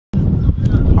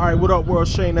All right, what up, world?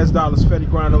 Shane, that's Dollas,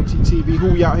 FGOTTv.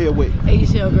 Who we out here with?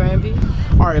 Ajzell Granby.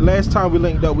 All right, last time we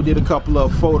linked up, we did a couple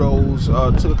of photos,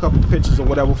 took a couple of pictures or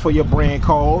whatever for your brand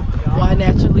called Why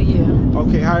Naturally You.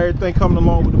 Okay, how everything coming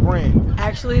along with the brand?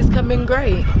 Actually, it's coming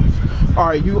great. All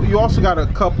right, you also got a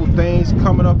couple things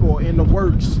coming up or in the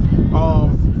works.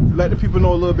 Let the people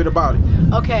know a little bit about it.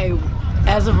 Okay,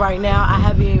 as of right now, I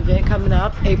have an event coming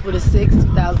up April the 6th,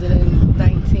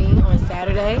 2019 on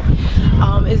Saturday.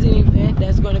 It's an event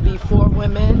that's going to be for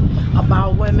women,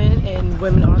 about women and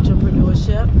women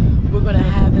entrepreneurship. We're going to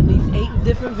have at least 8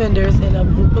 different vendors and a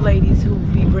group of ladies who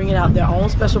will be bringing out their own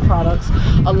special products,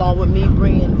 along with me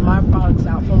bringing my products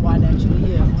out from Why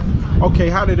Naturally You. Okay,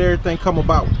 how did everything come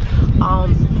about?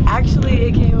 Actually,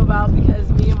 it came about because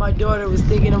me and my daughter was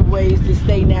thinking of ways to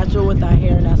stay natural with our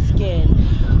hair and our skin.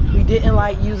 We didn't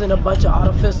like using a bunch of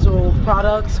artificial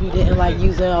products. We didn't like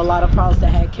using a lot of products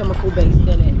that had chemical based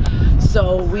in it.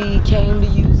 So we came to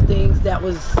use things that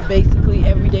was basically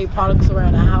everyday products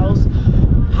around the house,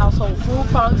 household food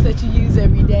products that you use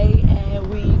every day, and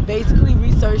we basically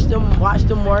researched them, watched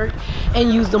them work,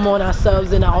 and used them on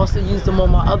ourselves, and I also used them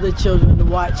on my other children to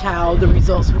watch how the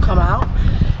results would come out.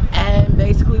 And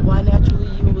basically Why Naturally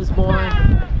You was born.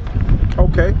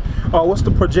 Okay, what's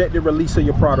the projected release of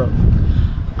your product?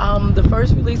 The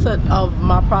first release of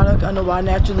my product under Why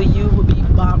Naturally You will be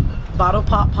Bottle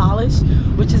Pop Polish,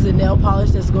 which is a nail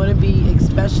polish that's going to be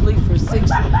especially for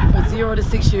 0 to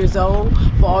 6 years old,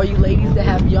 for all you ladies that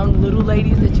have young little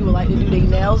ladies that you would like to do their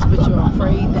nails but you're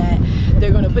afraid that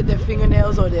they're going to put their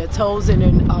fingernails or their toes in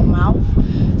their mouth.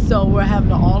 So we're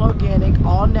having an all organic,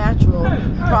 all natural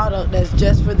product that's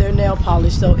just for their nail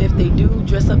polish. So if they do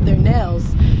dress up their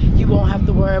nails, you won't have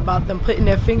to worry about them putting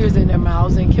their fingers in their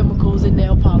mouths and chemicals in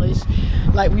nail polish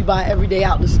like we buy every day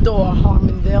out the store,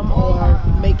 harming them or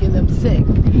making them sick.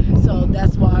 So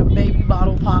that's why baby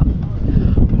Bottle Pop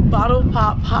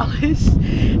Polish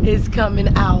is coming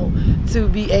out to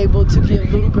be able to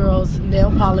give little girls nail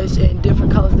polish in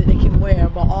different colors that they can wear,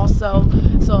 but also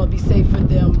so it'll be safe for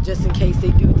them just in case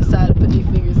they do decide to put their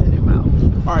fingers in their mouth.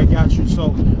 All right, got you.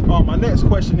 So my next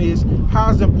question is,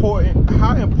 how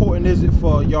important is it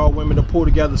for y'all women to pull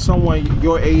together? Someone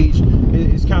your age,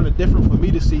 it's kind of different for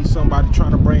me to see somebody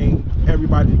trying to bring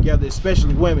everybody together,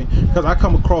 especially women, because I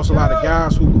come across a lot of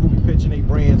guys who be pitching their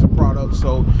brands and products.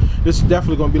 So this is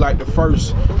definitely going to be like the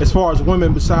first as far as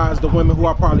women, besides the women who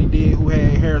I probably did who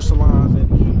had hair salons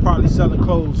and probably selling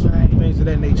clothes, right, things of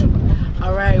that nature.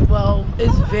 All right, well,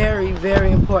 it's very,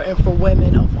 very important for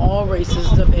women of all races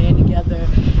to band together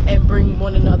and bring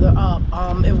one another up.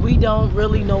 If we don't,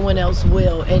 really no one else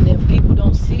will. And if people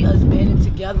don't see us banding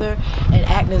together and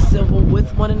acting civil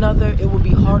with one another, it will be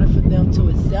harder for them to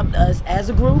accept us as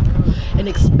a group, and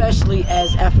especially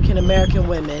as African American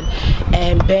women,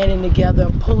 and banding together,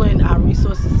 pulling our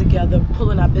resources together,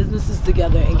 pulling our businesses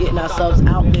together, and getting ourselves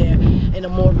out there in a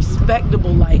more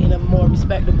respectable light, in a more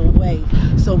respectable way,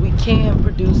 so we can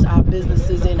produce our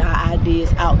businesses and our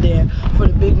ideas out there for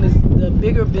the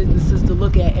bigger businesses to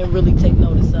look at and really take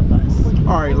notice of us.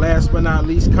 All right, last but not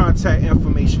least, contact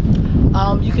information.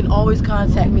 You can always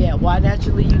contact me at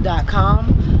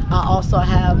whynaturallyyou.com. I also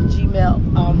have Gmail,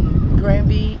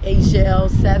 Granby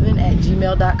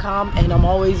Ajzell7@gmail.com, and I'm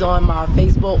always on my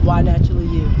Facebook, Why Naturally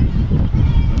You.